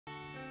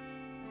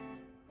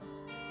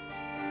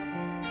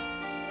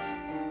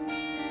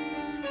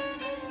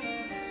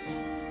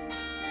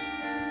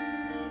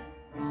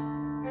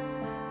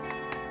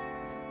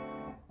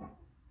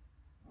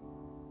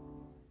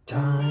It's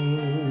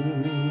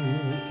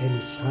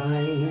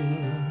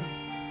time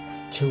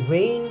to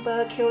win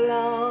back your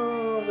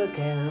love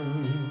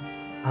again.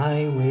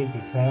 I will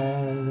be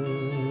fair,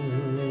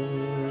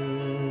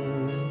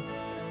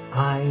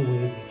 I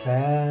will be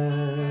fair.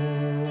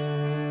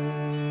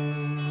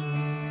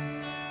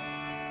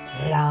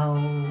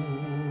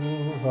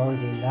 Love,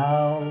 only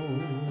love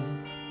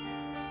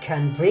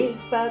can bring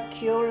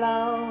back your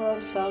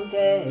love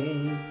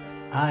someday.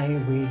 I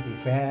will be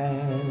fair,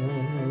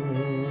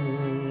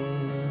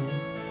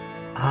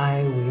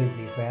 I will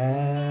be fair.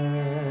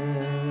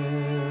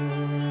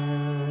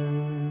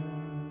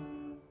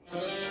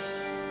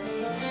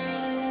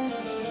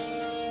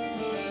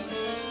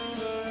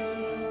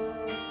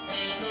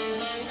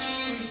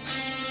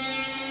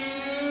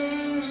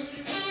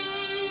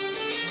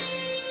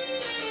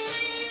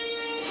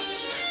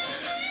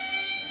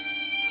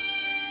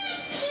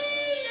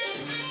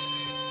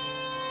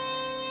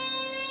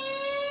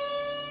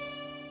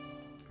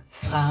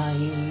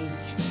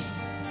 Fight,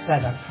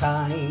 gotta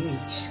fight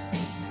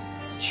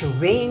to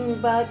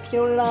win back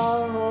your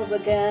love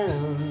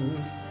again.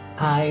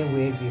 I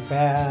will be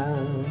fair,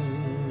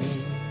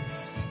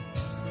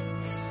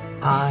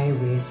 I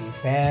will be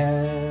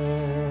fair.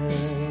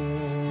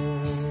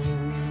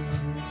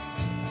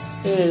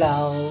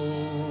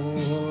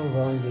 Love,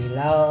 only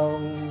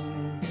love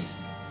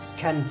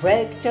can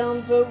break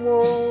down the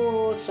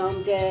wall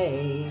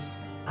someday.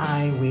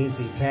 I will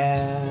be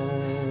fair,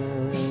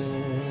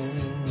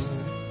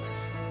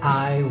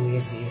 I will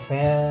be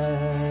fair.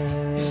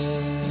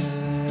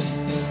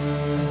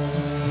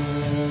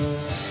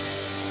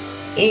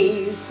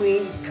 If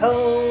we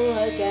go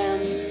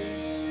again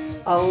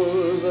all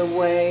the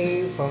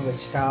way from the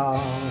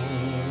start,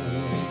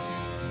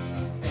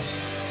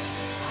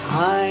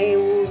 I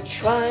will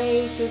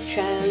try to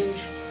change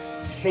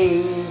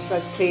things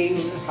that clean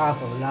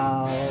half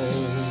love.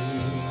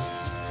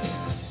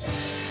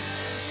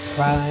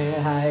 Pride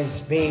has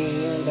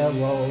been the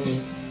road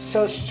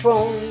so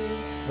strong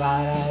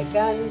that I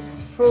can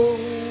prove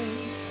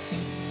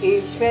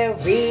is there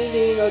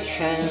really no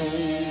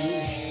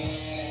chance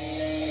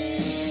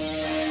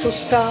to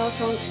start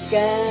once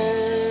again.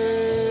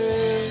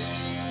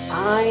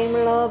 I'm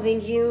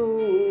loving you.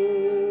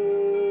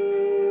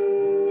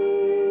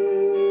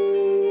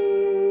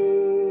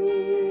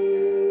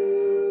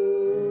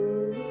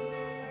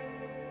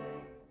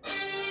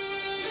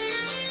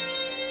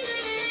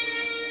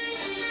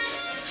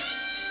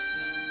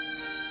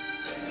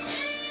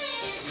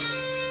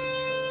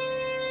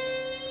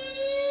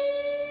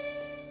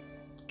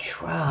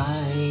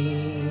 Try,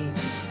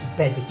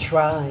 baby,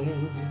 try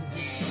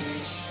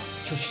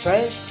to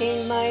trust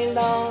in my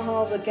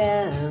love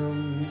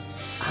again.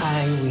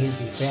 I will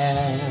be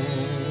fair,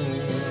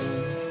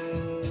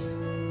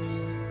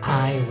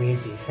 I will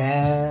be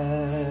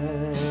fair.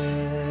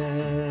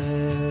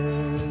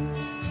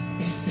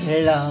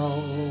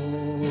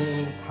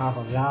 Love, half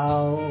of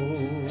love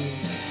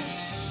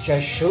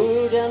just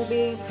shouldn't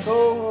be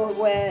thrown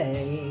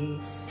away.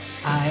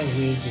 I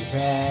will be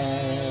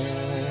fair,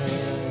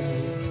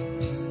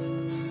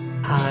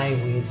 I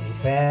will be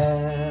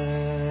fair.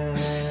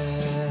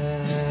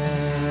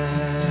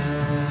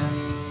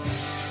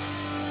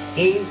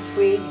 If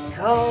we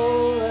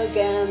go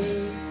again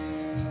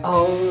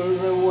all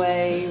the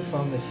way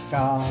from the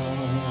start,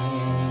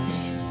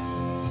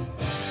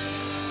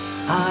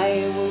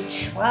 I will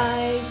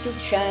try to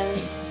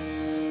change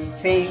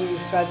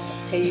things that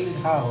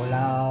take our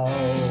love.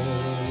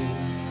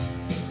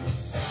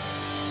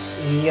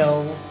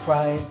 Your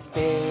pride's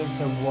built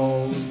a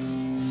wall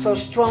so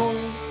strong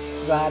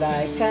that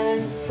I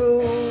can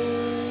prove.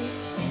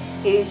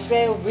 Is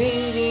there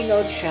really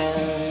no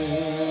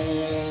chance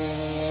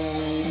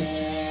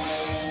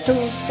to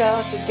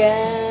start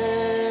again?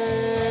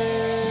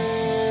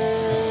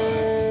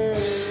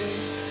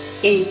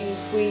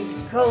 If we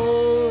go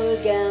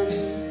again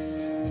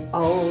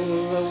all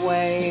the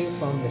way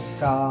from the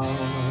start,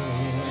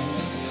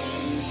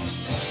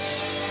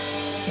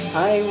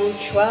 I will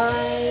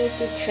try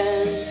to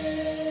change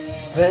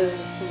the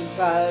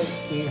that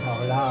we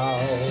have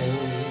love.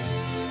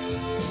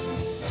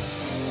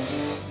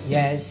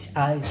 Yes,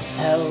 I've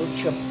held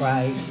your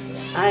pride.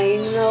 I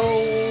know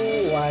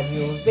what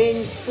you've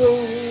been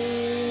through.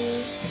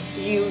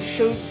 You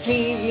should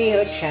give me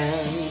a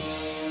chance.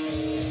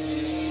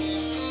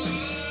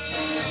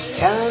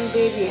 Can't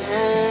be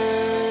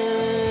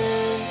behind.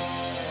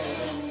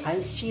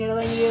 I'm still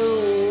loving you.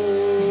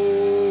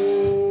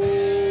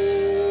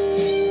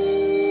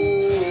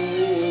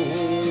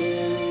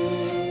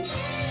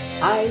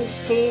 I'm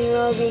still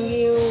loving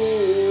you.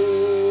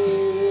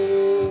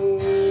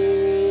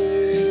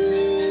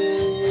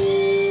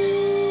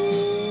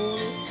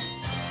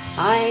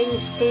 I'm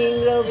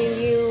still loving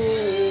you.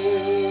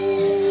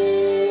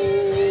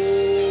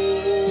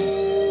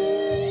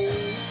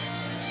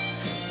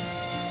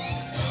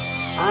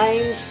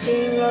 I'm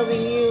still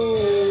loving you.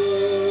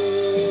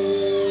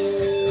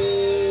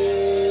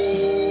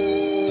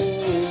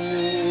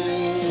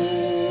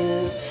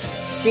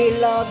 Still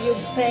love you,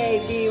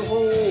 baby.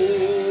 Ooh.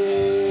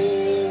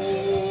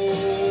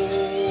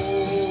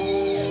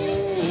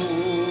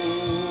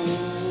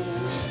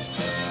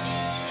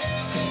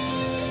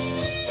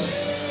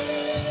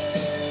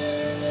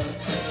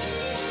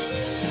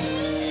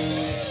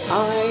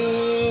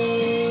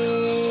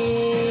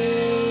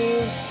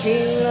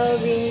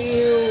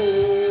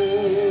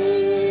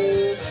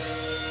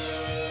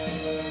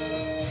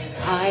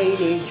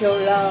 need your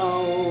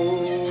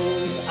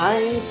love.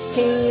 I'm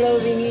still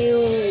loving